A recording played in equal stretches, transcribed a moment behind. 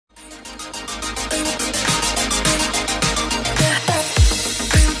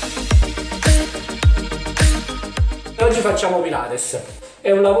facciamo Pilates.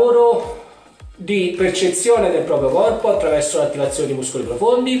 È un lavoro di percezione del proprio corpo attraverso l'attivazione di muscoli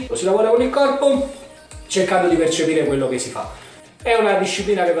profondi. Si lavora con il corpo cercando di percepire quello che si fa. È una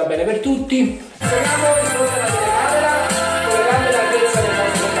disciplina che va bene per tutti. Torniamo in fronte alla telecamera con le gambe all'altezza del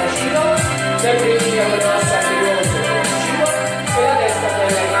nostro bacino, sempre in linea con le ossa anteriori del bacino e la testa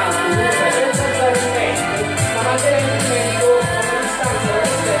bella in alto, lunga, senza alzare il mento, ma mantenendo il mento a una distanza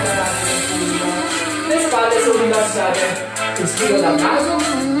dall'esterno davanti del pugno. Le spalle sono rilassate. Inspiro dal naso,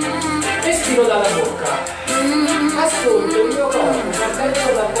 espiro dalla bocca. Ascolto il mio corpo partendo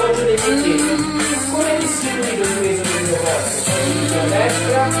dall'appoggio dei miei piedi. Come distribuito il peso del mio corpo? Più a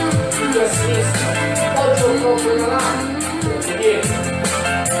destra, più a sinistra. Appoggio un po' in avanti, troppo dietro.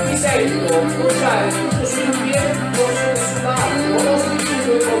 Mi sento poggiare tutto su un piede, forse sull'altro, o lo sentito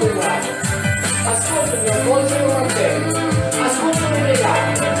in modo uguale. Ascolto il mio appoggio e lo mantengo. Ascolto le mie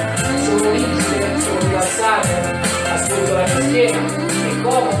gambe. Sono rigide, sono rilassate. Ascolto la mia schiena, è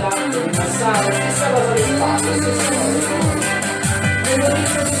comoda, è rilassata, stessa cosa le spalle, stessa cosa.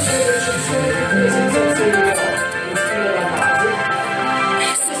 Memorizzo tutte le percezioni e tutte le sensazioni che ho. Respiro dal naso,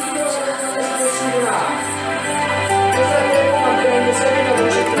 respiro dall'espressività. Nel frattempo, mantenendo sempre la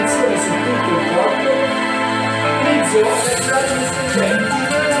concentrazione su tutto il corpo, inizio a attivare gli strumenti.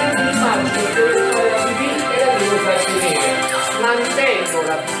 Immagino che devo fare la pipì e la devo trattenere. Mantengo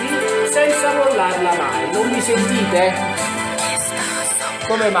la pipì senza mollarla mai. Non mi sentite?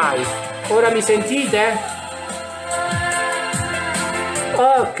 Come mai? Ora mi sentite?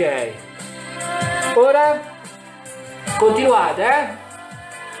 Ok, ora continuate,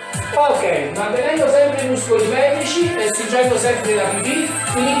 Ok, mantenendo sempre i muscoli pelvici e stringendo sempre la pipì,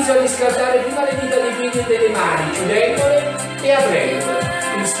 inizio a riscaldare prima le dita dei piedi e delle mani, chiudendole e aprendole.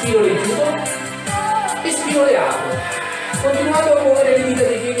 Inspiro, le chiudo, espiro, le apro. Continuando a muovere le dita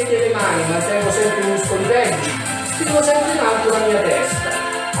dei piedi e delle mani, mantengo sempre i muscoli pelvici, spingo sempre in alto la mia testa,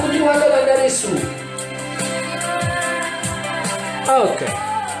 continuando ad andare su. Ok,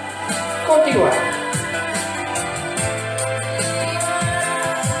 continuando.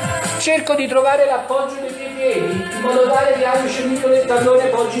 Cerco di trovare l'appoggio dei miei piedi, in modo tale che anche il cenino del tallone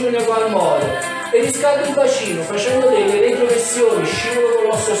poggino in ugual modo. E riscaldo il bacino, facendo delle retrogressioni, scivolo con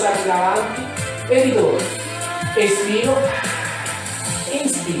l'osso sacro in avanti e ritorno. Espiro,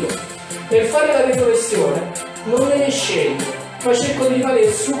 inspiro. Nel fare la retrogressione non me ne scendo, ma cerco di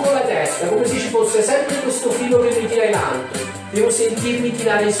rimanere su con la testa, come se ci fosse sempre questo filo che mi tira in alto. Devo sentirmi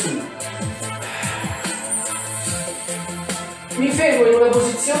tirare su. Mi fermo in una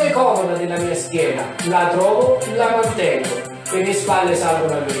posizione comoda della mia schiena, la trovo, la mantengo, le mie spalle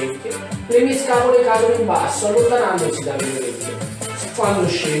salgono alle orecchie, le mie scapole cadono in basso, allontanandosi dalle orecchie. Quando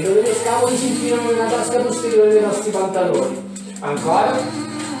scendo, le mie scapole si infilano nella tasca posteriore dei nostri pantaloni. Ancora,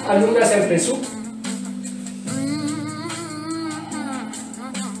 allunga sempre su.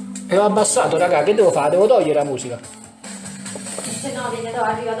 E ho abbassato, raga, che devo fare? Devo togliere la musica. Se no,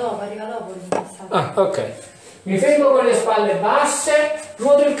 arriva dopo. Ah, ok. Mi fermo con le spalle basse,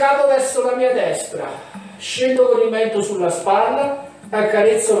 ruoto il capo verso la mia destra, scendo con il mento sulla spalla,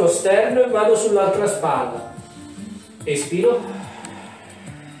 accarezzo lo sterno e vado sull'altra spalla. Espiro,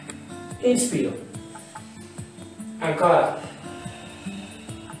 inspiro. Ancora.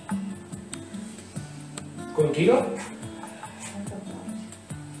 Continuo.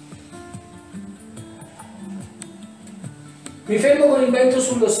 Mi fermo con il mento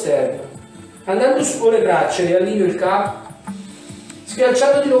sullo sterno. Andando su con le braccia, riallineo il capo,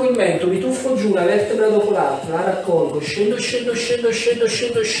 schiacciando di nuovo il mento, mi tuffo giù una vertebra dopo l'altra, la raccolgo, scendo,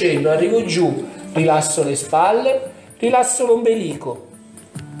 arrivo giù, rilasso le spalle, rilasso l'ombelico,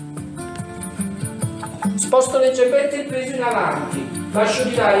 sposto leggermente il peso in avanti, lascio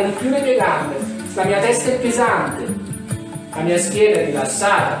girare di più le mie gambe, la mia testa è pesante, la mia schiena è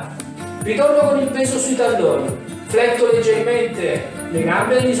rilassata, ritorno con il peso sui talloni, fletto leggermente le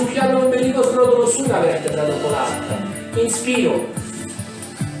gambe e risucchiando l'ombelico srotolo su una vertebra dopo l'altra. Inspiro.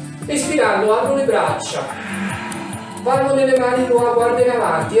 Espirando apro le braccia. Palmo delle mani guarda in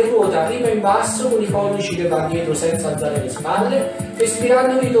avanti e ruota prima in basso con i pollici che vanno dietro senza alzare le spalle.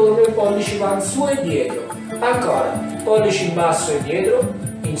 Espirando ritorno e i pollici vanno su e dietro. Ancora. Pollici in basso e dietro.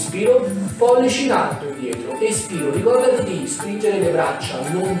 Inspiro. Pollici in alto e dietro. Espiro. Ricordati di stringere le braccia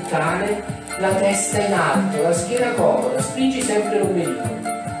lontane. La testa in alto, la schiena comoda, stringi sempre l'ombelico.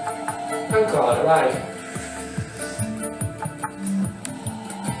 Ancora, vai.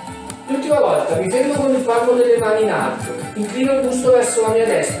 L'ultima volta, mi fermo con il palmo delle mani in alto, inclino il busto verso la mia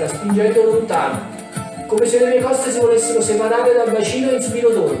destra, spingendo lontano, come se le mie coste si volessero separare dal bacino e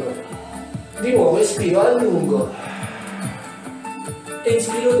inspiro torno. Di nuovo, espiro, allungo. E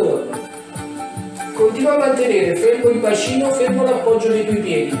inspiro torno. Continua a mantenere fermo il bacino, fermo l'appoggio dei tuoi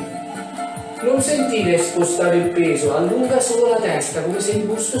piedi. Non sentire spostare il peso, allunga solo la testa, come se il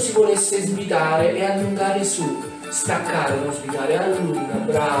busto si volesse svitare e allungare su. Staccare, non svitare, allunga,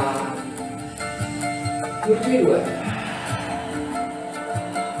 bravo. Gli ultimi due.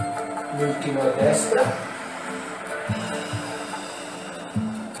 L'ultimo a destra.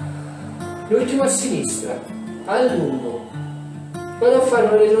 L'ultimo a sinistra. Allungo. Vado a fare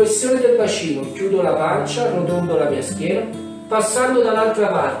una retrogressione del bacino, chiudo la pancia, arrotondo la mia schiena, passando dall'altra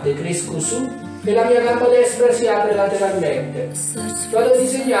parte cresco su e la mia gamba destra si apre lateralmente. Vado a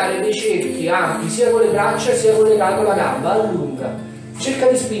disegnare dei cerchi ampi sia con le braccia sia collegato alla gamba, allunga. Cerca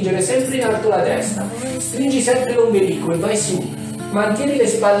di spingere sempre in alto la testa, stringi sempre l'ombelico e vai su. Mantieni le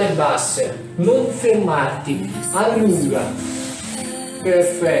spalle basse, non fermarti, allunga.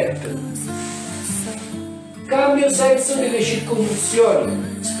 Perfetto. Cambio il senso delle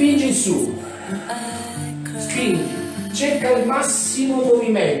circonduzioni, spingi su, spingi, cerca il massimo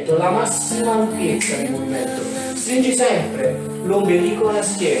movimento, la massima ampiezza di movimento, stringi sempre l'ombelico alla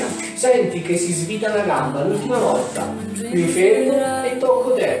schiena, senti che si svita la gamba, l'ultima volta, mi fermo e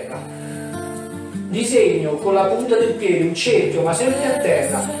tocco terra, disegno con la punta del piede un cerchio ma sempre a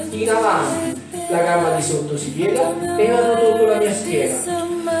terra, in avanti, la gamba di sotto si piega e arrotondo la mia schiena,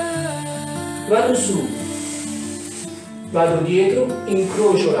 vado su. Vado dietro,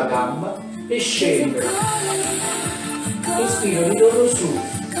 incrocio la gamba e scendo. Inspiro, ritorno su.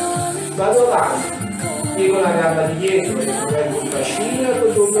 Vado avanti. Piego la gamba di dietro, ritroverai il bacino e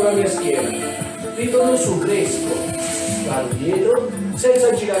arrotondo la mia schiena. Ritorno su, cresco. Vado dietro,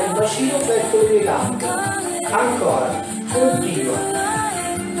 senza girare il bacino, petto le mie gambe. Ancora, continua.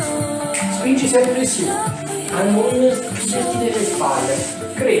 Spingi sempre su. A non sentire le spalle.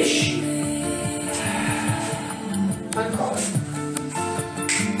 Cresci. Ancora,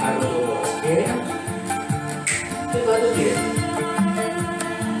 arrotondo la schiena e vado dietro,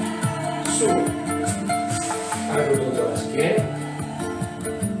 su, arrotondo la schiena,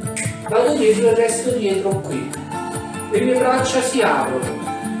 vado dietro e resto dietro qui, le mie braccia si aprono,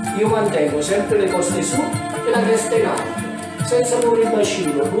 io mantengo sempre le coste su e la testa in alto, senza muovere il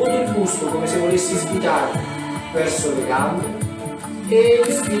bacino, ruoto il busto come se volessi svitare verso le gambe e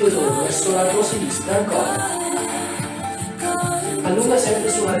respiro torno verso la tua sinistra, ancora. Allunga sempre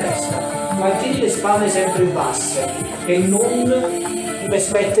sulla testa, mantieni le spalle sempre basse e non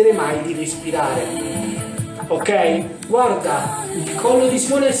smettere mai di respirare, ok? Guarda, il collo di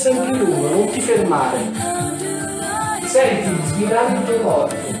Simone è sempre lungo, non ti fermare, senti di svirare il tuo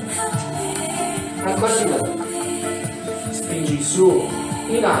corpo, ancora di nuovo, spingi su,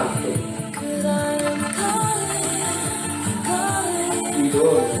 in alto,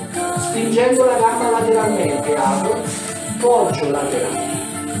 ritorno, spingendo la gamba lateralmente, apro, poggio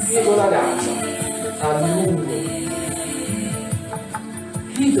laterale, piego la gamba, allungo,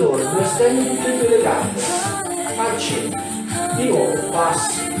 ritorno, estendo tutte e due le gambe, al centro, di nuovo,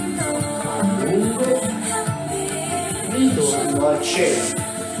 passo, allungo, ritorno al centro,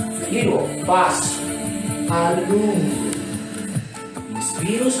 di nuovo, passo, allungo,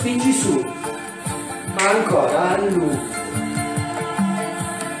 inspiro, spingi su, ancora, allungo,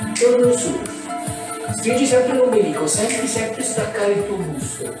 torno su. Spingi sempre l'ombelico, senti sempre staccare il tuo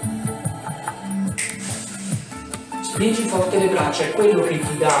busto. Spingi forte le braccia, è quello che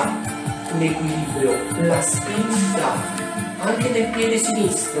ti dà l'equilibrio, la spinta, anche del piede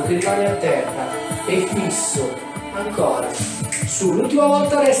sinistro che rimane a terra, è fisso, ancora. Su, l'ultima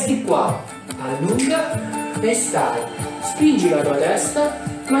volta resti qua, allunga e stai. Spingi la tua testa,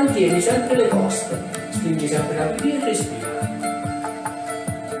 mantieni sempre le coste, spingi sempre la pipì e respira.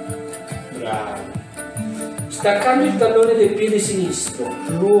 Bravo. Staccando il tallone del piede sinistro,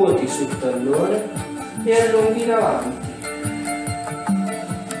 ruoti sul tallone e allunghi in avanti.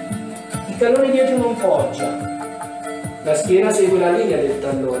 Il tallone dietro non poggia, la schiena segue la linea del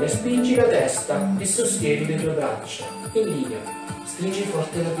tallone, spingi la testa e sostieni le tue braccia, in linea, stringi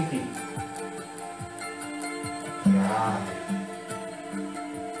forte la pipì. Bravo.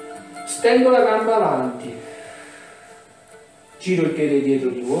 Stendo la gamba avanti, giro il piede dietro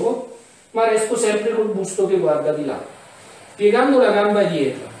di nuovo, ma resto sempre col busto che guarda di là. Piegando la gamba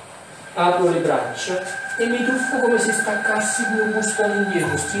dietro, apro le braccia e mi tuffo come se staccassi il mio busto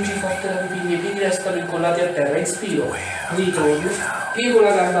all'indietro, stringi forte la pipì, i miei piedi restano incollati a terra, inspiro, ritorno, piego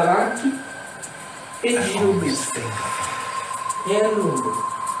la gamba avanti e giro il busto e allungo,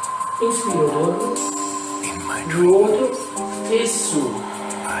 inspiro, torno, ruoto e su,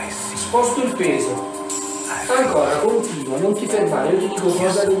 sposto il peso. Ancora, continua, non ti fermare, io ti dico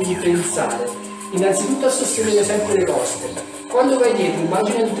cosa devi pensare. Innanzitutto a sostenere sempre le coste, Quando vai dietro,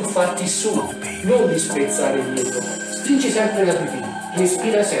 immagina di tuffarti su, non di spezzare dietro. Stringi sempre la pipì,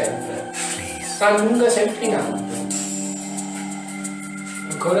 respira sempre, allunga sempre in alto.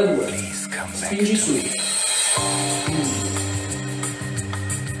 Ancora 2, spingi su.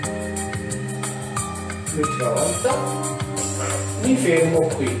 L'ultima volta, mi fermo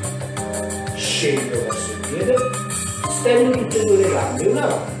qui, scendo verso il piede, stendo tutte e due le gambe, una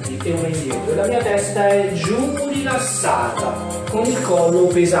avanti e una indietro, la mia testa è giù rilassata, con il collo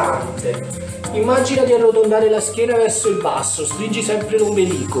pesante. Immagina di arrotondare la schiena verso il basso, stringi sempre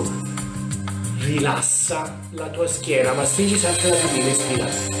l'ombelico, rilassa la tua schiena, ma stringi sempre la pupilla, respira.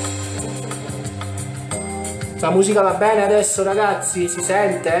 La musica va bene adesso, ragazzi? Si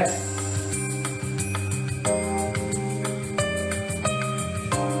sente?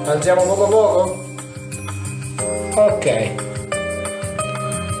 Alziamo poco poco? Ok.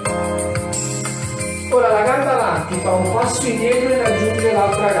 Ora la gamba avanti fa un passo indietro e raggiunge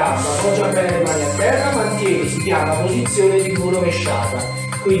l'altra gamba, appoggia bene le mani a terra, mantieni, si chiama posizione di V rovesciata.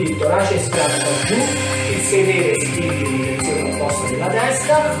 Quindi il torace schiaccia giù, il sedere spinge in direzione opposta della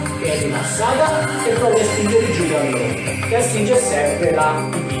testa, che è rilassata, e provi a spingere giù da loro, che stringe sempre la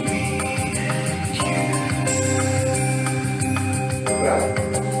pipì. Bravo.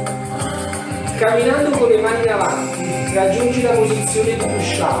 Camminando con le mani in avanti, raggiungi la posizione di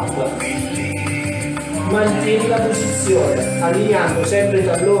push-up. Mantieni la posizione, allineando sempre i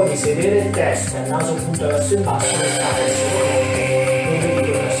talloni, sedere e testa, il naso punta verso il basso, le scapole sono corte, non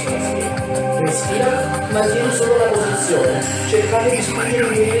vedi verso la schiena. Respira, mantieni solo la posizione, cercando di spingere in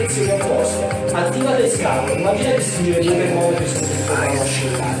due direzioni opposte. Attiva le scapole, immagina di stringere due per muovere sotto il tuo a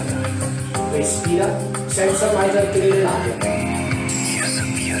scendere. Respira, senza mai trattenere l'aria.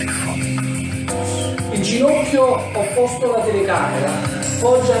 Il ginocchio opposto alla telecamera,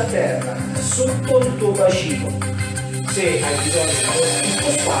 poggia a terra, sotto il tuo bacino. Se hai bisogno di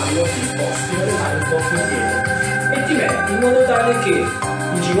spostarlo, ti sposti le mani un po' più indietro e ti metti in modo tale che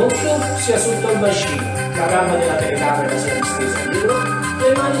il ginocchio sia sotto il bacino, la gamba della telecamera sia distesa dietro,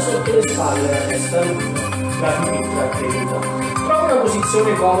 le mani sotto le spalle, la testa lunga, la pipì trattenuta. Trova una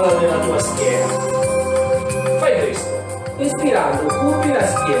posizione comoda nella tua schiena. Fai questo, respirando, curvi la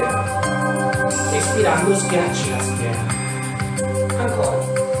schiena. Respirando schiacci la schiena.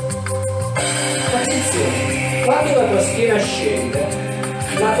 Ancora. Attenzione, quando la tua schiena scende,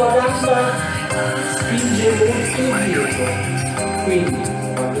 la tua gamba spinge molto indietro. Quindi,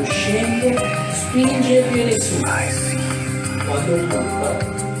 quando scende, spinge il piede su. Quando curva,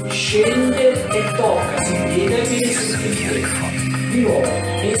 scende e tocca, si piega il piede sul piede. Di nuovo,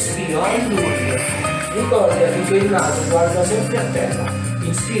 respiro, allungo. Ricordati che il naso guarda sempre a terra.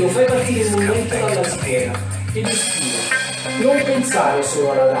 Inspiro, fai partire il movimento dalla schiena ed espiro. Non pensare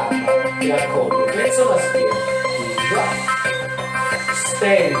solo alla gamba e al collo, pensa alla schiena.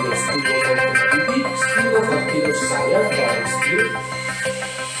 Stende, spingo forte la pipì, spingo forte i dorsali, ancora respiro.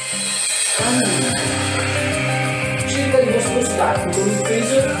 Cerca di non spostarti con il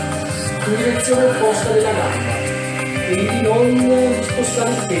peso in direzione opposta della gamba. Quindi non spostare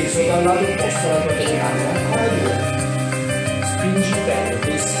il peso dal lato opposto alla tua telecamera. Ancora 2. Spingi bene,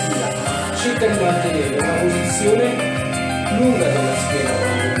 respira, cerca di mantenere una posizione lunga della schiena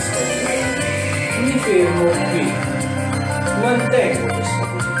quando mi stai bene. Mi fermo qui, mantengo questa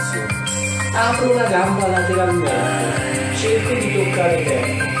posizione, apro la gamba lateralmente, cerco di toccare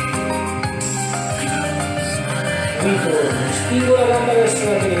terra. Ritorno, spingo la gamba verso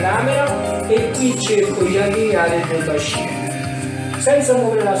la telecamera e qui cerco di allineare il tuo bacino. Senza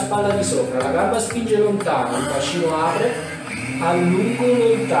muovere la spalla di sopra, la gamba spinge lontano, il bacino apre. Allungo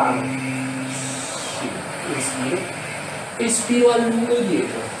lontano, respiro, espiro, allungo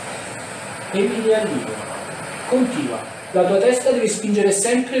dietro e mi riallineo. Continua, la tua testa deve spingere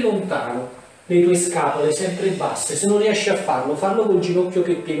sempre lontano, le tue scapole sempre basse. Se non riesci a farlo, fallo col ginocchio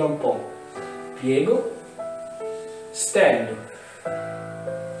che piega un po'. Piego, stendo,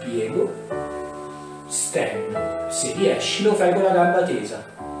 piego, stendo. Se riesci lo fai con la gamba tesa.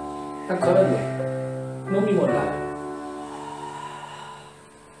 Ancora 2, non mi mollare.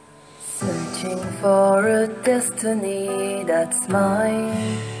 Searching for a destiny that's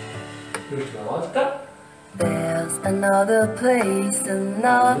mine. L'ultima volta. There's another place,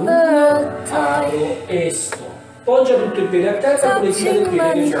 another time. Apro e sto. Poggia tutto il piede a terra con le dita del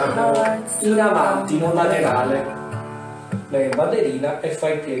piede che fanno in avanti, non laterale. Lei è ballerina e fa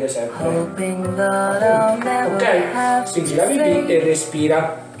il piede sempre. Ok? Stringi la pipì e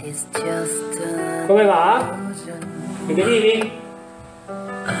respira. Come va? Mi capivi?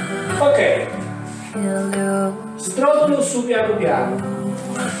 Ok, sdrotolo su piano piano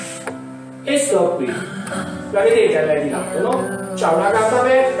e sto qui. La vedete a lei di lato, no? C'ha una gamba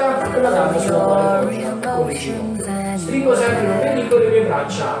aperta e una gamba sulla quale poggia, con il ginocchio. Stringo sempre il penico e le mie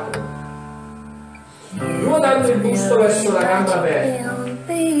braccia apro. Ruotando il busto verso la gamba aperta.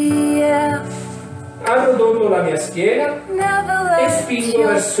 Arrotondo la mia schiena e spingo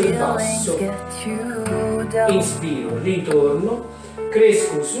verso il basso. Inspiro, ritorno,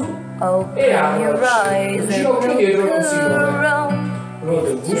 cresco su e apro il ginocchio dietro non si muove. Ruoto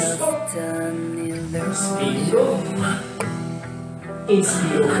il busto, spingo,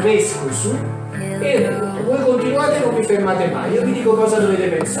 inspiro, cresco su e ruoto. Voi continuate, non vi fermate mai, io vi dico cosa dovete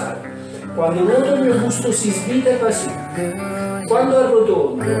pensare. Quando ruoto il mio busto si svita e va su. Quando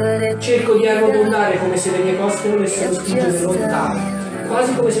arrotondo, cerco di arrotondare come se le mie cosche volessero spingere lontano,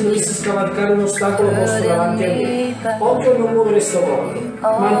 quasi come se dovessi scavalcare un ostacolo posto davanti a me. Occhio a non muovere sto collo.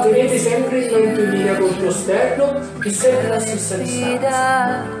 Mantenete sempre il mento in linea col tuo sterno e sempre la stessa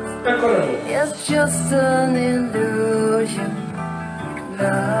distanza. Ancora due.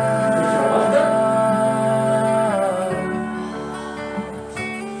 L'ultima volta.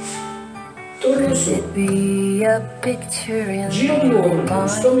 Torno su. Giro di nuovo il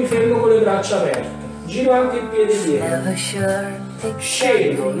busto, mi fermo con le braccia aperte. Giro anche il piede dietro.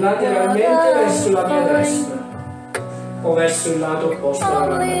 Scendo lateralmente verso la mia destra o verso il lato opposto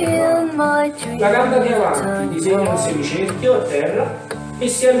alla gamba. La gamba di avanti disegna un semicerchio a terra e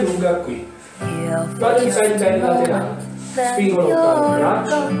si allunga qui. Vado in side bend laterale. Spingo lontano il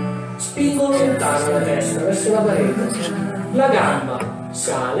braccio, spingo lontano la testa verso la parete. La gamba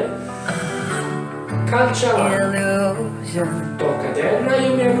sale. Calcia avanti, tocca terra,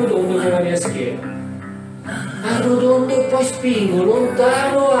 io mi arrotondo con la mia schiena. Arrotondo e poi spingo,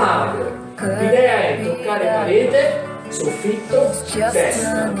 lontano, apro. L'idea è toccare parete, soffitto,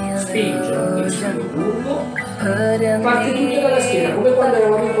 destra, spinge, inspiro lungo, parte tutto dalla schiena, come quando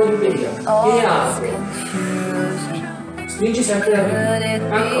eravamo in quadrupedia. E apro. Spingi sempre la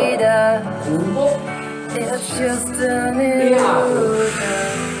vita. Ancora. Curvo. E apro.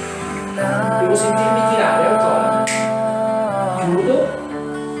 Devo sentirmi tirare ancora. Chiudo.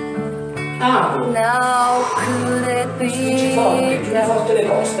 Apro. Spingi forte, chiudi forte le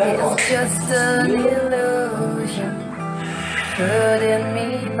coste, ancora.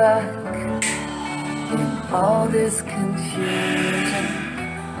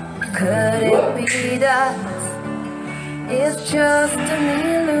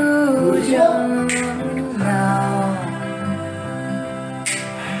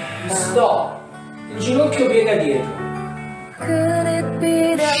 Stop. Il ginocchio piega dietro.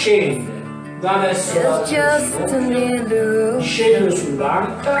 Scende. Va verso l'altro ginocchio. Scendo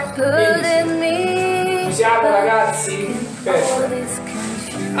sull'anca. E ci siamo ragazzi? Perfetto.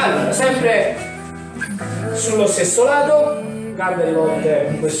 Allora, sempre sullo stesso lato. Gambe rivolte,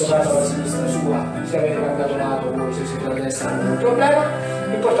 in questo caso alla sinistra sua. Se avete cambiato lato o se siete alla destra non è un problema.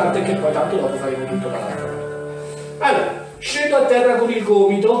 L'importante è che poi tanto dopo faremo tutto dall'altra parte. Allora, scendo a terra con il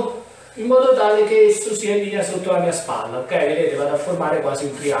gomito in modo tale che esso sia in linea sotto la mia spalla, ok? Vedete, vado a formare quasi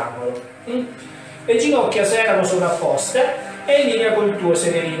un triangolo. Le ginocchia se erano sovrapposte e in linea col tuo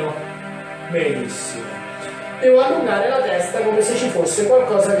sederino. Benissimo. Devo allungare la testa come se ci fosse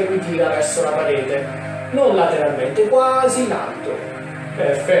qualcosa che mi tira verso la parete, non lateralmente, quasi in alto.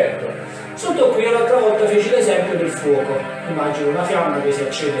 Perfetto. Sotto qui l'altra volta feci l'esempio del fuoco. Immagino una fiamma che si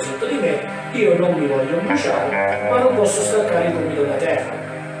accende sotto di me, io non mi voglio bruciare, ma non posso staccare il gomito da terra.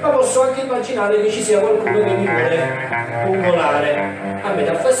 Ma posso anche immaginare che ci sia qualcuno che mi vuole pungolare. A me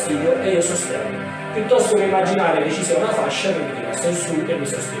dà fastidio e io sostengo. Piuttosto che immaginare che ci sia una fascia che mi tira su e mi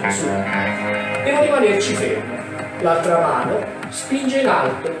sostiene su. Devo rimanerci fermo. L'altra mano spinge in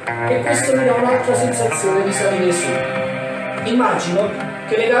alto e questo mi dà un'altra sensazione di salire su. Immagino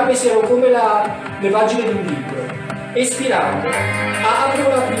che le gambe siano come le pagine di un libro. Espirando, apro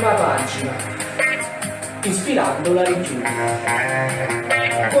la prima pagina. Inspirando la richiudo.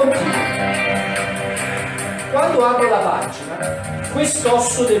 Continuo. Quando apro la pagina,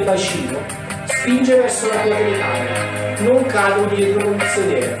 quest'osso del bacino spinge verso la tua telecamera. Non cado dietro con il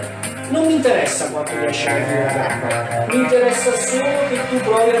sedere. Non mi interessa quanto riesci a aprire la gamba. Mi interessa solo che tu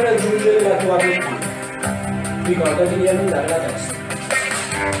provi a raggiungere la tua apertura. Ricordati di allungare la testa.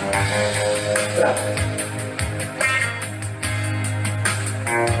 Bravo.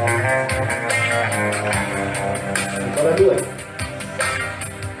 Ancora due.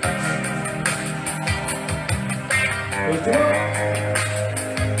 Ultimo.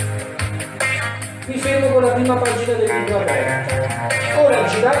 Mi fermo con la prima pagina del libro aperta. Ora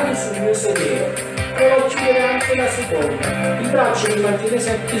girando sul mio sedere, provo a chiudere anche la seconda. Il braccio mi mantiene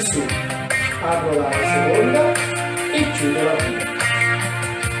sempre su. Apro la seconda e chiudo la prima.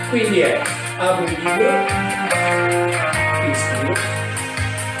 Quindi è apro il libro, inspiro,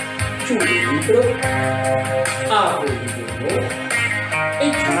 chiudo il libro, apro il libro e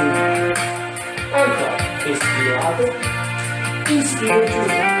chiudo il libro. Ancora, espiro, apro, inspiro,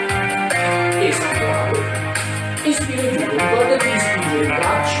 chiudo, espiro, apro, inspiro, chiudo. Ricordati di spingere il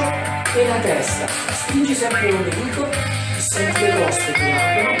braccio e la testa, spingi sempre l'ombelico e senti le coste che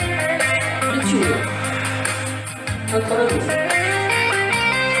aprono e chiudo. Ancora due.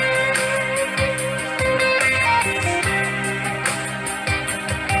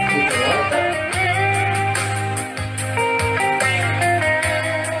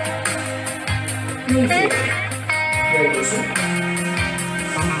 Mi fermo, vengo su,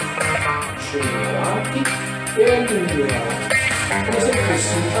 scendo avanti e allungo avanti, come se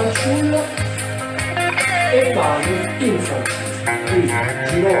fossi un fanciullo e vado in fanciullo. Quindi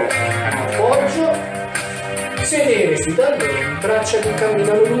ginocchio, appoggio, sedere sui talloni, braccia che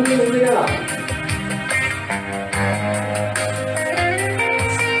camminano lunghe in avanti.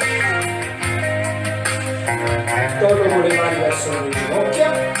 Torno con le mani verso le ginocchia.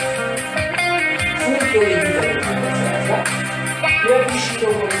 Punto le dita per terra, mi avvicino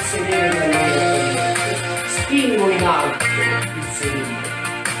con il sedere dall'alto, spingo in alto il sedere,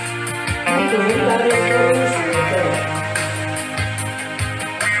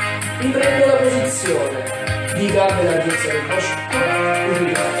 riprendo la posizione di gambe all'altezza del bacino,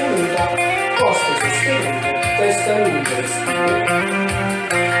 umiltà tenuta, coste sostenute, testa lunga,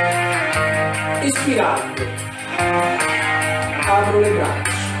 ispirando, apro le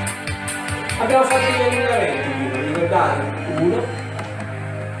braccia. Abbiamo fatto gli allineamenti prima, ricordate? 1,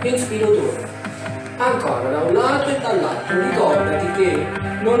 inspiro, torno. Ancora da un lato e dall'altro, ricordati che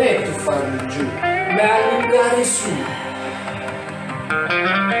non è più farmi giù, ma è allungare su.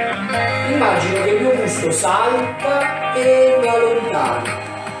 Immagino che il mio busto salta e mi allontana.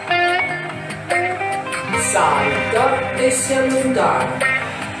 Salta e si allontana.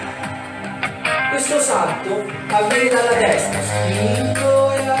 Questo salto avviene dalla testa,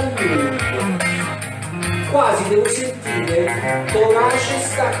 spingo e allungo. Quasi devo sentire torace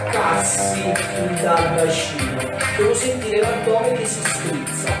staccarsi dal bacino, devo sentire l'addome che si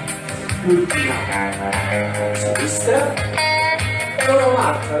strizza. Ultima, sinistra, e ora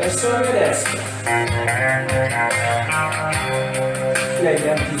un'altra verso la mia destra. Lei mi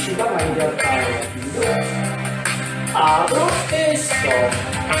anticipa, ma in realtà è rapido. Apro e sto.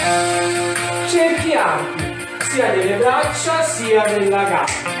 Cerchi ampi, sia delle braccia sia della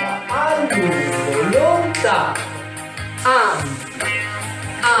gamba. Allungo, lontano, ampio,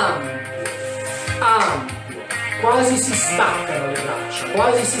 ampio, ampio. Quasi si staccano le braccia,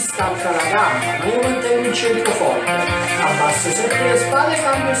 quasi si stacca la gamba, ma io mantengo il centro forte. Abbasso sempre le spalle e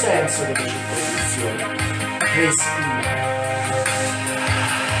cambio senso delle circonvoluzioni. Respira.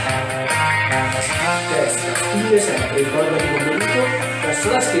 Testa, spinge sempre, ricordati come dico,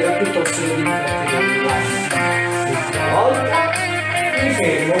 verso la schiena piuttosto che di ripetere il guardo. Ultima volta, mi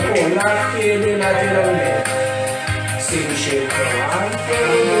fermo con l'arpiede lateralmente. Se mi cerco avanti,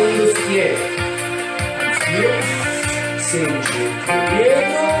 allungo lo schiena. Inspiro, se mi cerco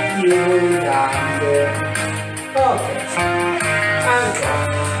dietro, piego le gambe. Ok, ancora.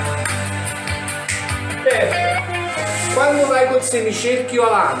 Perfetto. Quando vai col semicerchio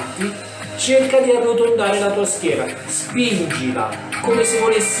avanti, cerca di arrotondare la tua schiena, spingila, come se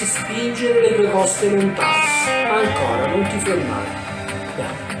volessi spingere le tue coste lontane. Ancora, non ti fermare.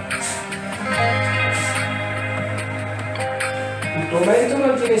 Il tuo mento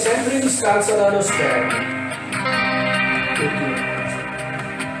mantiene sempre distanza dallo schermo.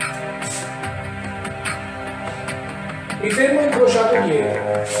 Mi fermo incrociato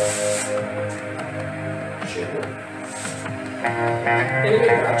dietro. Scendo. E le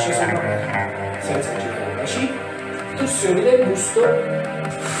mie braccia sono aperte, senza girare la C, torsioni del busto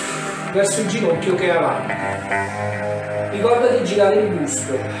verso il ginocchio che è avanti. Ricorda di girare il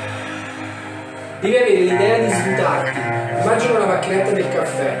busto, devi avere l'idea di svuotarti. Immagina una macchinetta del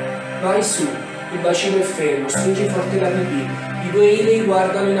caffè, vai su, il bacino è fermo, stringi forte la pipì, i due ili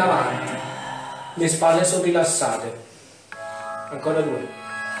guardano in avanti, le spalle sono rilassate. Ancora due.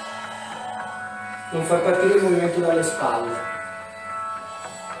 Non far partire il movimento dalle spalle.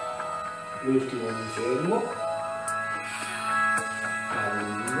 L'ultimo mi fermo,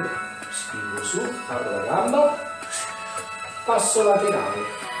 allungo, spingo su, apro la gamba, passo laterale,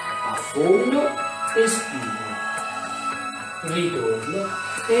 affondo e spingo, ritorno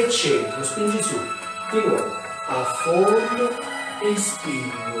e centro, spingi su, di nuovo, affondo e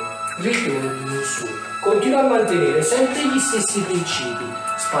spingo, ritorno su. Continua a mantenere sempre gli stessi principi,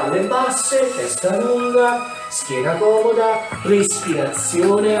 spalle basse, testa lunga, schiena comoda,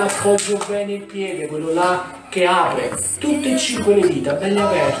 respirazione, appoggio bene il piede, quello là che apre, tutte e 5 le dita, belle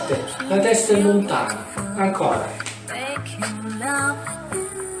aperte, la testa è lontana, ancora.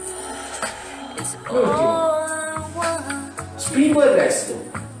 L'ultimo, spingo e resto,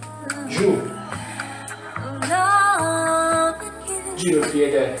 giù, giro il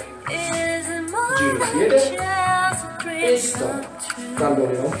piede e sto.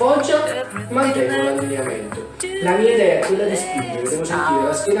 Tallone non poggia, mantengo l'allineamento. La mia idea è quella di spingere, devo sentire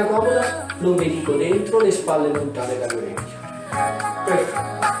la schiena comoda, non mi dico dentro, le spalle lontane dall'orecchio.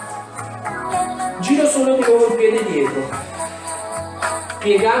 Perfetto. Giro solo di nuovo il piede dietro,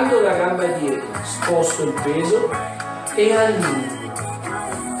 piegando la gamba dietro, sposto il peso e allungo.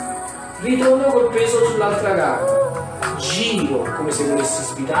 Ritorno col peso sull'altra gamba, giro come se volessi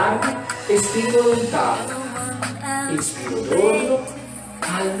sbitarmi e spingo lontano. Inspiro, torno,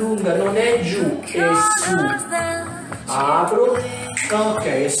 allunga, non è giù, è su, apro, ok,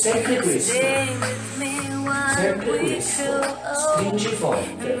 è sempre questo, stringi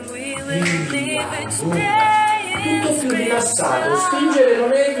forte, tutto più rilassato, spingere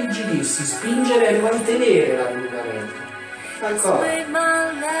non è rigidirsi, spingere è mantenere l'allungamento, ancora, gli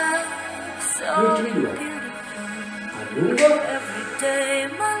ultimi 2, allungo,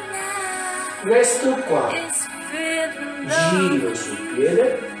 resto qua, giro sul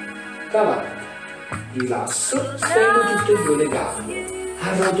piede, davanti, rilasso, stendo tutte e 2 le gambe,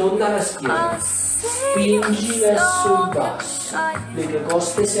 arrotonda la schiena, spingi verso il basso, le tue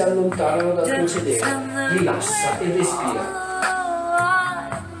coste si allontanano dal tuo sedere, rilassa e respira.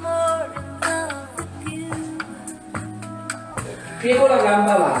 Piego la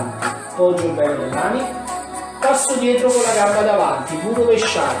gamba avanti, poggio bene le mani, passo dietro con la gamba davanti, puro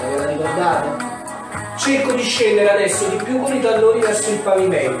rovesciata, ve la ricordate? Cerco di scendere adesso di più con i talloni verso il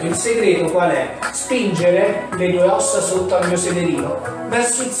pavimento. Il segreto qual è? Spingere le 2 ossa sotto al mio sederino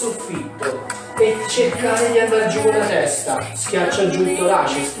verso il soffitto e cercare di andare giù con la testa. Schiaccia giù il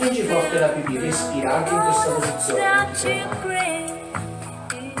torace, stringi forte la pipì, respira anche in questa posizione.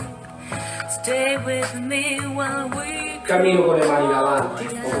 Cammino con le mani davanti,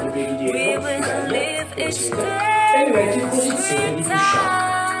 o con i piedi dietro, bello, così, e mi metto in posizione di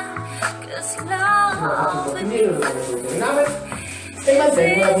push-up. E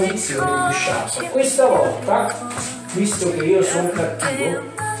mantengo la posizione di push-up. Questa volta, visto che io sono cattivo,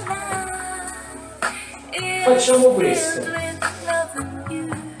 facciamo questo.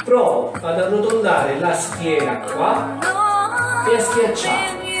 Provo ad arrotondare la schiena qua e a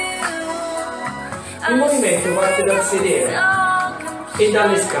schiacciare. Il movimento parte dal sedere e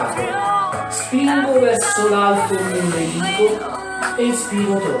dalle scapole. Spingo verso l'alto l'ombelico e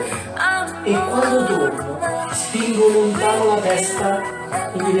inspiro, torno. E quando torno, spingo lontano la testa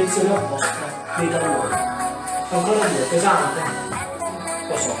in direzione opposta dei talloni. Ancora 2, pesante?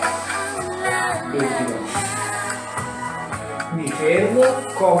 Lo so. L'ultimo. Mi fermo,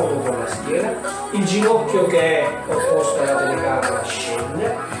 comodo con la schiena, il ginocchio che è opposto alla telecamera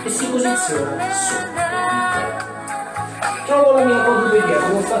scende e si posiziona sotto. Trovo la mia quadrupedia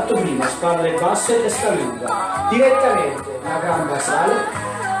come ho fatto prima, spalle basse e testa lunga. Direttamente la gamba sale,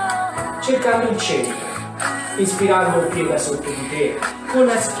 cercando il centro, ispirando il piede sotto di te con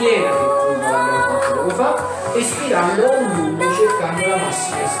la schiena che curva l'abbiamo fatto poco fa, espirando a lungo cercando la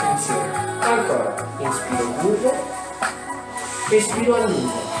massima estensione. Ancora, inspiro curvo, espiro a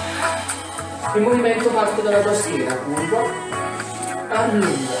lungo. Il movimento parte dalla tua schiena, curva, a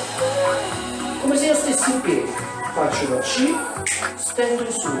lungo, come se io stessi in piedi. Faccio una C,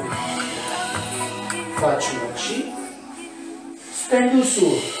 stendo su, faccio una C, stendo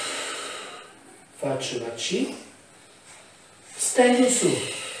su. Faccio una C, stendo su,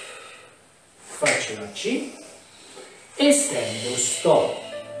 faccio una C, e stendo, sto,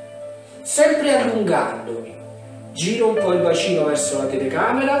 sempre allungandomi, giro un po' il bacino verso la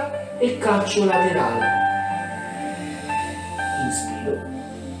telecamera e caccio laterale, inspiro,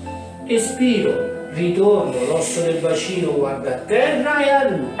 espiro, ritorno, l'osso del bacino guarda a terra e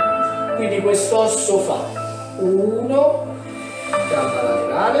allungo, quindi quest'osso fa 1, gamba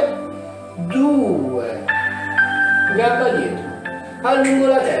laterale, 2, gamba dietro, allungo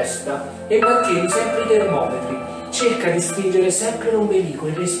la testa e mantieni sempre i termometri, cerca di stringere sempre l'ombelico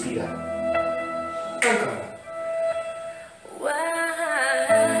e respira. Ancora.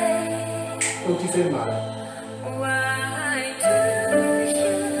 Non ti fermare.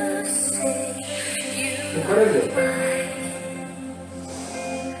 Ancora 2.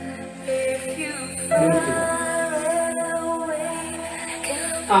 L'ultimo.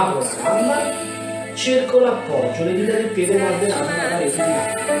 apro la gamba, cerco l'appoggio, le dita del piede guarderanno la parete di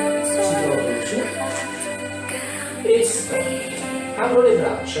là, si trova su e sto. Apro le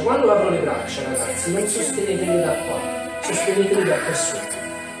braccia, quando apro le braccia ragazzi non sostenetele da qua, sostenetele da qua sotto,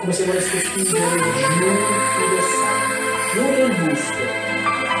 come se voleste spingere giù i dorsali, giù del busto,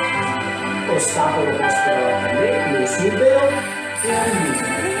 ostacolo posto davanti a me, lo supero e allungo,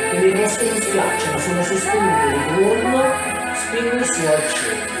 i miei muscoli schiacciano, sono sostenuti, ritorno, spingo su al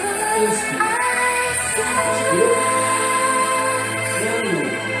cielo, inspiro, inspiro e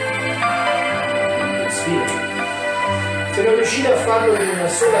allungo, inspiro. Se non riuscite a farlo in una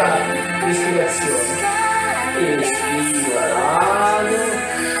sola respirazione, inspiro rado,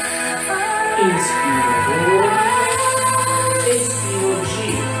 inspiro rondo, espiro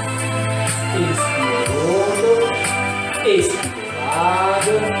giro, inspiro rondo, espiro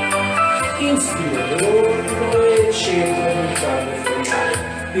rado, inspiro rondo e centro nel corpo frontale.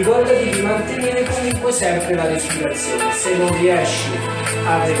 Ricordati di mantenere comunque sempre la respirazione, se non riesci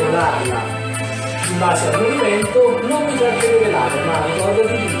a regolarla in base al movimento non mi trattenere velare, ma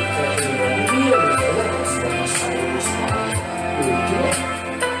ricordati di trattenere la via, mettere la testa, passare le spalle.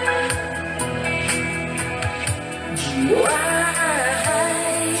 Ultimo,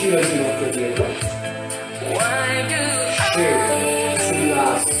 giro il ginocchio dietro, scendo sul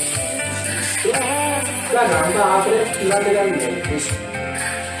lato sinistro, la gamba apre lateralmente,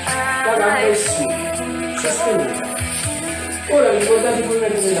 la gamba è su, sostenuta. Ora ricordate come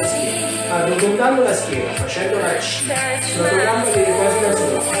vedere la schiena. Arrotondando la schiena, facendo la C, la tua gamba viene quasi da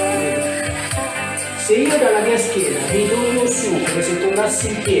sola. Se io dalla mia schiena ritorno su come se tornassi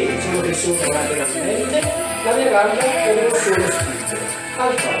in piedi, solo che sono lateralmente, la mia gamba la devo solo spingere.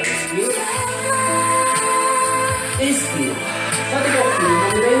 Al fare respiro. Espiro. Fate capire il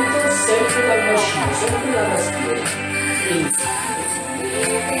movimento sempre dal bacino, sempre dalla schiena. Inspiro.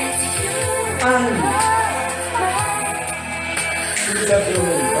 Allungo. Sempre un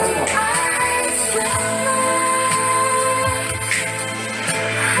movimento.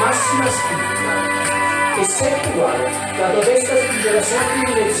 Massima spinta e sempre uguale, la tua testa spingerà sempre in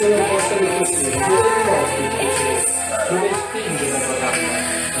direzione opposta del tuo seno, dove ti porti il tuo seno, dove spinge la tua gamba,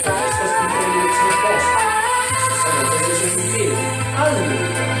 la tua testa spinge in direzione opposta, stessa cosa che sui piedi,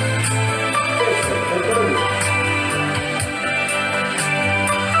 allunga, perfetto, ancora due,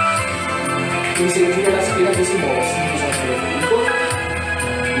 devi sentire la schiena che si muove, spingi sempre lungo,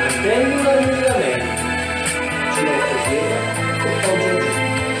 mantengo l'allineamento, ginocchio piede, appoggio giù.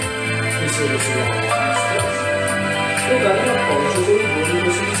 Siedo sulla sinistra e vado l'appoggio con il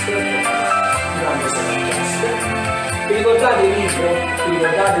gomito sinistro e gambe sopra il chest. Vi ricordate il libro? Vi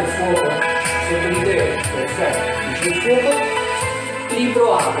ricordate il fuoco? Sotto di te? Perfetto, dice il fuoco. Il libro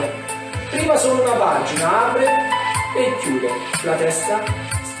apre. Prima solo una pagina, apre e chiude. La testa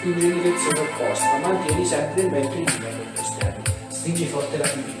spinge in direzione opposta, mantieni sempre il mento in linea con lo sterno. Stringi forte la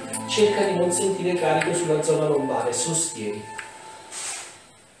pipì. Cerca di non sentire carico sulla zona lombare, sostieni.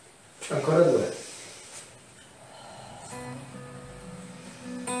 Ancora due.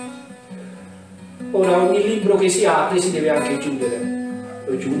 Ora ogni libro che si apre si deve anche chiudere.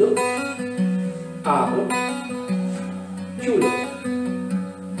 Lo chiudo, apro, chiudo,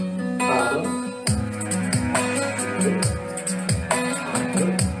 apro, chiudo, apro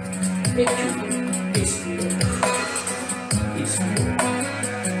e chiudo. Espiro, ispiro, espiro,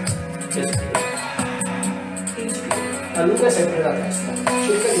 inspiro. Allunga sempre la testa.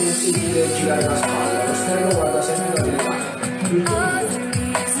 Cerca di non sentire girare la spalla, lo sterno guarda sempre da telecamera. L'ultimo.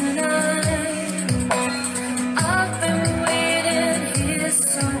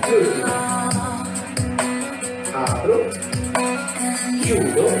 Apro,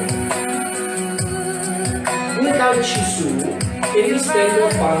 chiudo, due calci su e mi stendo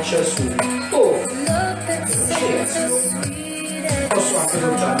a pancia su. Oh, non ci riesco. Posso anche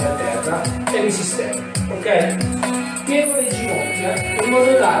appoggiarmi a terra e mi sistemo, ok? Piego le ginocchia in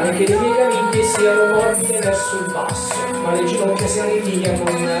modo tale che le mie caviglie siano morbide verso il basso, ma le ginocchia siano in linea con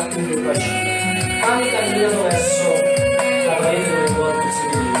il mio bacino. Mani camminano verso la parete dove vuoi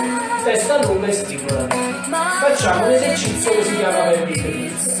seguire. Testa lunga e stimola. Facciamo un esercizio che si chiama pelvic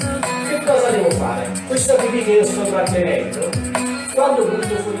release. Che cosa devo fare? Questa pipì che io sto trattenendo, quando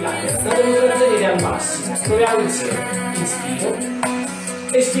butto fuori l'aria, la devo trattenere al massimo. Proviamo insieme. Inspiro.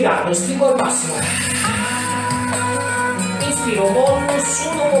 Espirando, stringo al massimo. Inspiro, mollo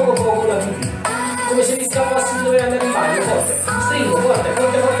solo poco la pipì, come se mi scappassi di dover andare in bagno, forte, stringo, forte,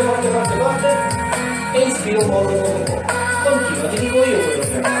 e inspiro poco. Continua, ti dico io quello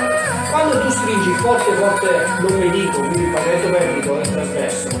che fare. Quando tu stringi forte l'ombelico, quindi il pacchetto pelvico è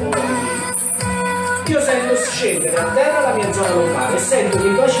trasverso, io sento scendere a terra la mia zona lombare e sento che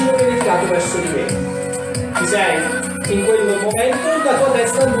il bacino viene tirato verso di me. Ci sei? In quel momento la tua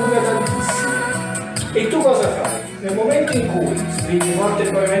testa allunga tantissimo. E tu cosa fai? Nel momento in cui stringi forte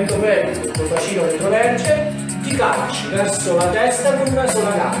il pavimento pelvico, il tuo bacino retroverge, ti calci verso la testa con una sola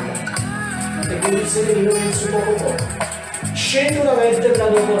gamba. E quindi il sedilino su poco poco. Scendo una vertebra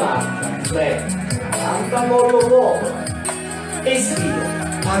dopo l'altra, fletto, la gamba, mollo poco. Espiro,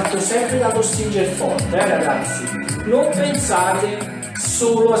 parto sempre dallo stringer forte, ragazzi. Non pensate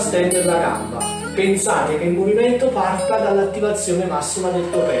solo a stendere la gamba, pensate che il movimento parta dall'attivazione massima del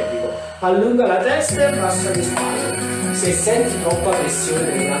tuo pelvico. Allunga la testa e abbassa le spalle. Se senti troppa pressione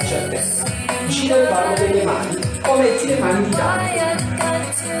delle braccia a terra, gira il palmo delle mani o metti le mani di tanto.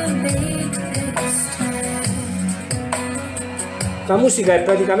 La musica è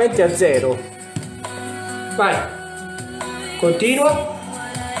praticamente a zero. Vai, continua.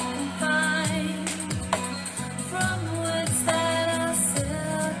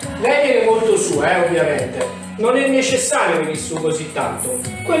 Lei viene molto su, ovviamente. Non è necessario venire su così tanto.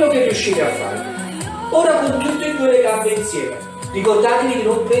 Quello che riuscite a fare. Ora con tutte e due le gambe insieme. Ricordatevi di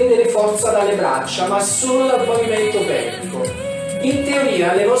non prendere forza dalle braccia, ma solo dal pavimento pelvico. In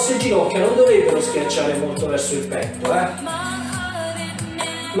teoria le vostre ginocchia non dovrebbero schiacciare molto verso il petto,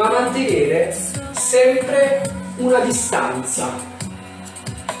 ma mantenere sempre una distanza.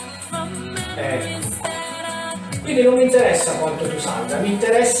 Ecco. Quindi non mi interessa quanto tu salta, mi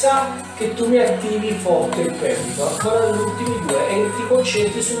interessa che tu mi attivi forte il pelvico. Ancora gli ultimi due e ti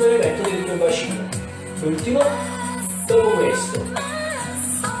concentri sul movimento del tuo bacino. L'ultimo, dopo questo.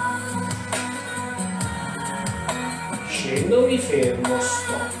 Scendo, mi fermo,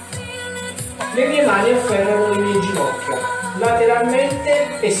 stop. Le mie mani afferrano le mie ginocchia,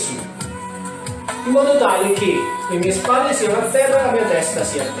 lateralmente e su, in modo tale che le mie spalle siano a terra e la mia testa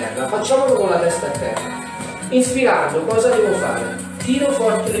sia a terra. Facciamolo con la testa a terra. Inspirando, cosa devo fare? Tiro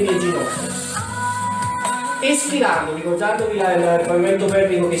forte le mie ginocchia. Espirando, ricordandovi il pavimento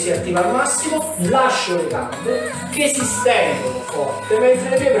pelvico che si attiva al massimo, lascio le gambe che si stendono forte, mentre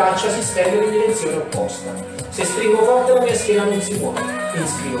le mie braccia si stendono in direzione opposta. Se stringo forte la mia schiena non si muove.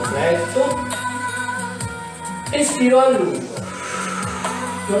 Inspiro fletto, espiro a lungo.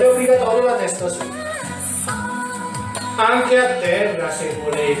 Non è obbligatorio la testa su. Anche a terra se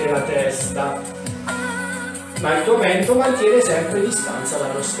volete la testa. Ma il tuo mento mantiene sempre distanza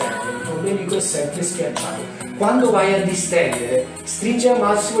dallo sterno, il tuo ombelico è sempre schiacciato. Quando vai a distendere, stringi al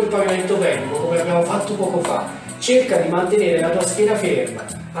massimo il pavimento pelvico, come abbiamo fatto poco fa. Cerca di mantenere la tua schiena ferma.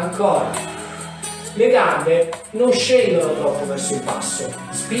 Ancora. Le gambe non scendono troppo verso il basso,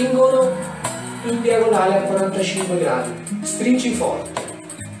 spingono in diagonale a 45 gradi. Stringi forte.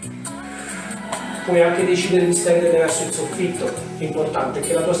 Puoi anche decidere di stendere verso il soffitto. L'importante è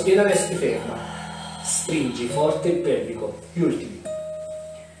che la tua schiena resti ferma. Stringi forte il pelvico. Gli ultimi.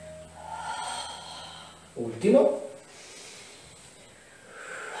 Ultimo.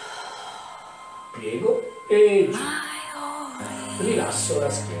 Piego e giù. Rilasso la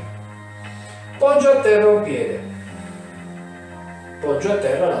schiena. Poggio a terra un piede. Poggio a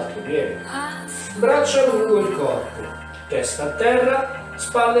terra l'altro piede. Braccia lungo il corpo. Testa a terra,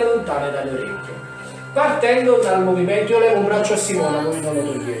 spalle lontane dalle orecchie. Partendo dal movimento, io levo un braccio a Simona, così non lo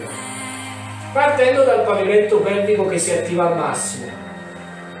togliamo. Partendo dal pavimento pelvico che si attiva al massimo,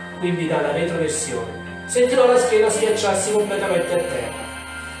 quindi dalla retroversione, sentirò la schiena schiacciarsi completamente a terra.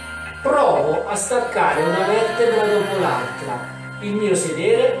 Provo a staccare una vertebra dopo l'altra, il mio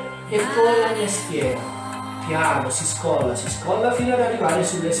sedere e poi la mia schiena. Piano, si scolla fino ad arrivare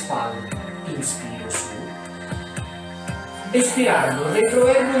sulle spalle. Inspiro su. Espirando,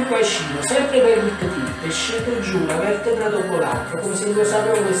 retrovergo il bacino, sempre per il tilt, e scendo giù una vertebra dopo l'altra, come se il mio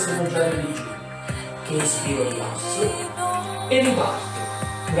sacro volesse poggiare lì giù. Inspiro, rilasso e riparto.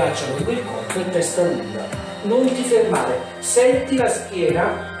 Braccia lungo il corpo e testa lunga. Non ti fermare. Senti la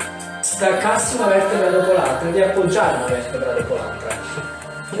schiena staccarsi una vertebra dopo l'altra e di appoggiare una vertebra dopo l'altra.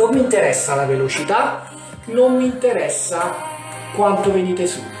 Non mi interessa la velocità, non mi interessa quanto venite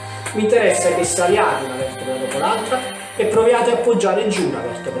su. Mi interessa che saliate una vertebra dopo l'altra e proviate a appoggiare giù una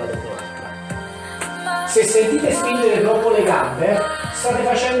vertebra dopo l'altra. Se sentite spingere troppo le gambe, state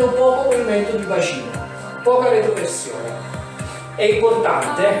facendo poco movimento di bacino. Poca retroversione. È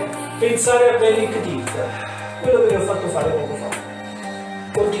importante pensare al pelvic tilt, quello che vi ho fatto fare poco fa.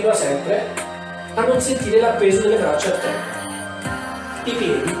 Continua sempre a non sentire l'appeso delle braccia a terra. I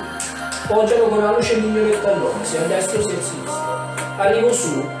piedi poggiano con aluce mignolo del tallone, sia a destra sia a sinistra. Arrivo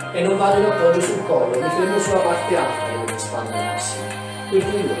su e non vado in appoggio sul collo, mi fermo sulla parte alta delle mie spalle al massimo.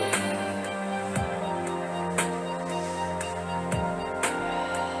 Ultimi due.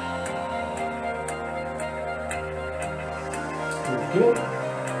 giù,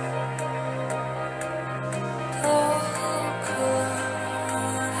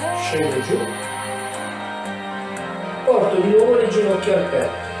 scendo giù, porto di nuovo le ginocchia al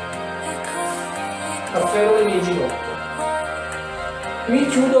petto, afferro le mie ginocchia, mi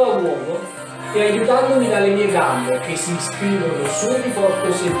chiudo a uomo e aiutandomi dalle mie gambe che si spingono su mi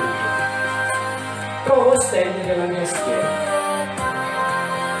porto seduto. Provo a stendere la mia schiena.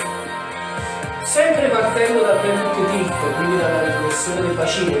 Sempre partendo dal pelvic tilt, quindi dalla riflessione del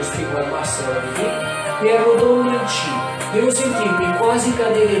bacino e stringo al massimo la mia, mi arrotondo in C. Devo sentirmi quasi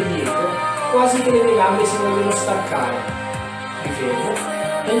cadere dietro, quasi che le mie gambe si vogliono staccare. Mi fermo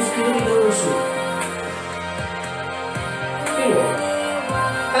e inspiro di nuovo su. Di nuovo.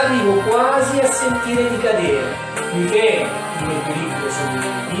 Arrivo quasi a sentire di cadere. Mi fermo in equilibrio sui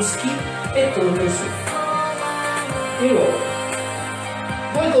miei dischi e torno su. Di nuovo.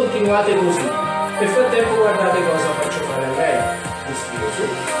 Voi continuate così. Nel frattempo guardate cosa faccio fare a lei. Respiro su.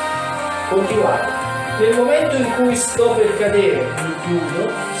 Continuate. Nel momento in cui sto per cadere, mi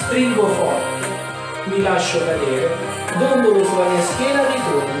chiudo, stringo forte, mi lascio cadere, dondolo sulla mia schiena e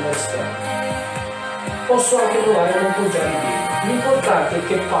ritorno al sterno. Posso anche provare a non poggiare i piedi. L'importante è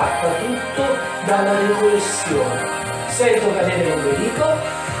che parta tutto dalla riflessione. Sento cadere l'ombelico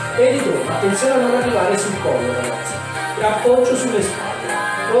e ritorno. Attenzione a non arrivare sul collo, ragazzi. Appoggio sulle spalle.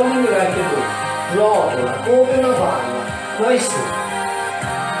 Rolling right and go. Rotola come una palla. Vai su.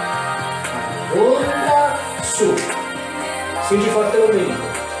 Arrotonda su. Stringi forte l'ombelico.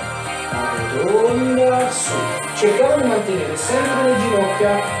 Arrotonda su. Cerchiamo di mantenere sempre le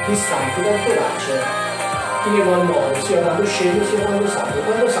ginocchia distanti dal torace. Quindi al modo, sia quando scendo sia quando salgo.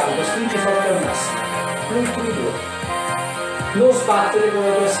 Quando salgo stringi forte al massimo. L'ultimo due. Non sbattere con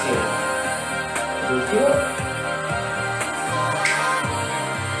la tua schiena. L'ultimo.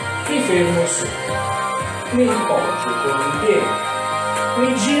 Mi fermo su. Mi ripoggio con il piede.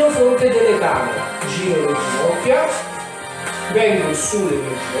 Mi giro fronte delle camere. Giro le ginocchia. Vengo sulle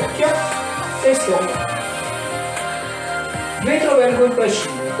mie ginocchia e sto. Ritrovergo il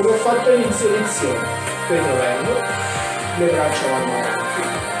bacino, come ho fatto all'inizio lezione. Ritrovergo, le braccia vanno avanti,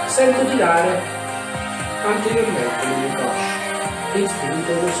 sento tirare anteriormente le mie cosce,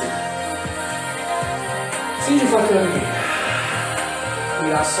 inspiro così. Stringi forte la pupilla,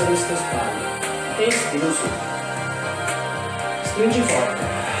 rilassa queste spalle, espiro su, stringi forte,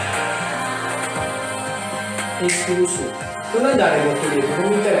 espiro su. Non andare molto dietro, non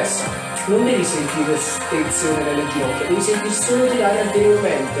mi interessa, non devi sentire tensione nelle ginocchia, devi sentire solo tirare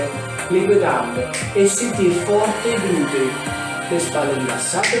anteriormente le tue gambe e sentire forte i glutei, le spalle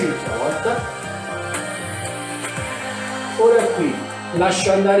rilassate l'ultima volta. Ora qui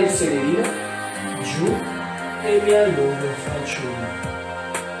lascio andare il sederino giù e mi allungo, faccio uno.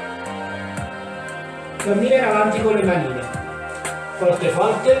 Cammino avanti con le manine, forte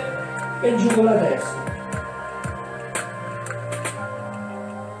forte e giù con la testa.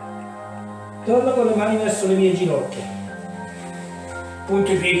 Torno con le mani verso le mie ginocchia.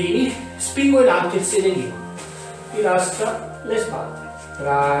 Punto i piedini, spingo in alto il sederino, rilassa le spalle,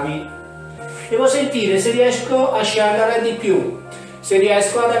 bravi. Devo sentire se riesco a scendere di più, se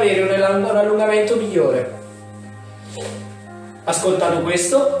riesco ad avere un allungamento migliore. Ascoltato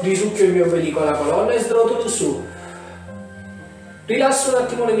questo, risucchio il mio ombelico alla colonna e srotolo su. Rilasso un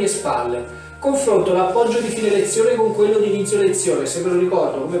attimo le mie spalle, confronto l'appoggio di fine lezione con quello di inizio lezione. Se me lo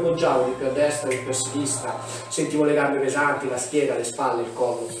ricordo come poggiavo di più a destra, di più a sinistra, sentivo le gambe pesanti, la schiena, le spalle, il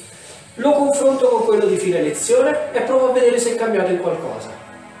collo. Lo confronto con quello di fine lezione e provo a vedere se è cambiato in qualcosa.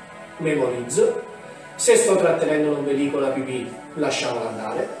 Memorizzo. Se sto trattenendo l'ombelico, la pipì, lasciamola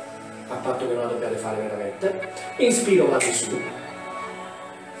andare, a patto che non la dobbiate fare veramente. Inspiro, vado su.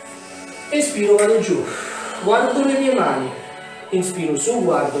 Espiro, vado giù. Guardo le mie mani. Inspiro su,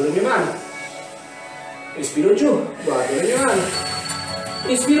 guardo le mie mani. Espiro giù, guardo le mie mani.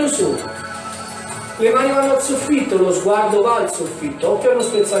 Inspiro su. Le mani vanno al soffitto, lo sguardo va al soffitto. Occhio a non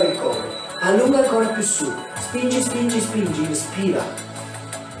spezzare il collo. Allunga ancora più su. Spingi, spingi, spingi. Inspira.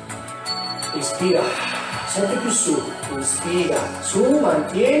 Inspira. Sempre più su. Inspira. Su,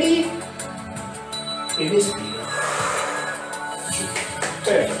 mantieni. Ed espira.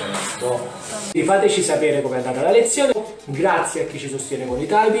 Perfetto. Fateci sapere com'è andata la lezione. Grazie a chi ci sostiene con i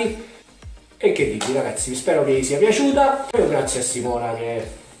Tipeee. E che dirvi ragazzi, spero che vi sia piaciuta. Grazie a Simona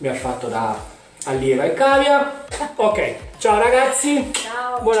che mi ha fatto da allieva e cavia. Ok, ciao ragazzi,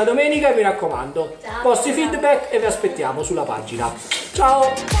 Ciao. Buona domenica e mi raccomando, Ciao. vostri feedback e vi aspettiamo sulla pagina.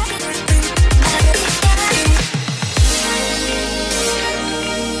 Ciao!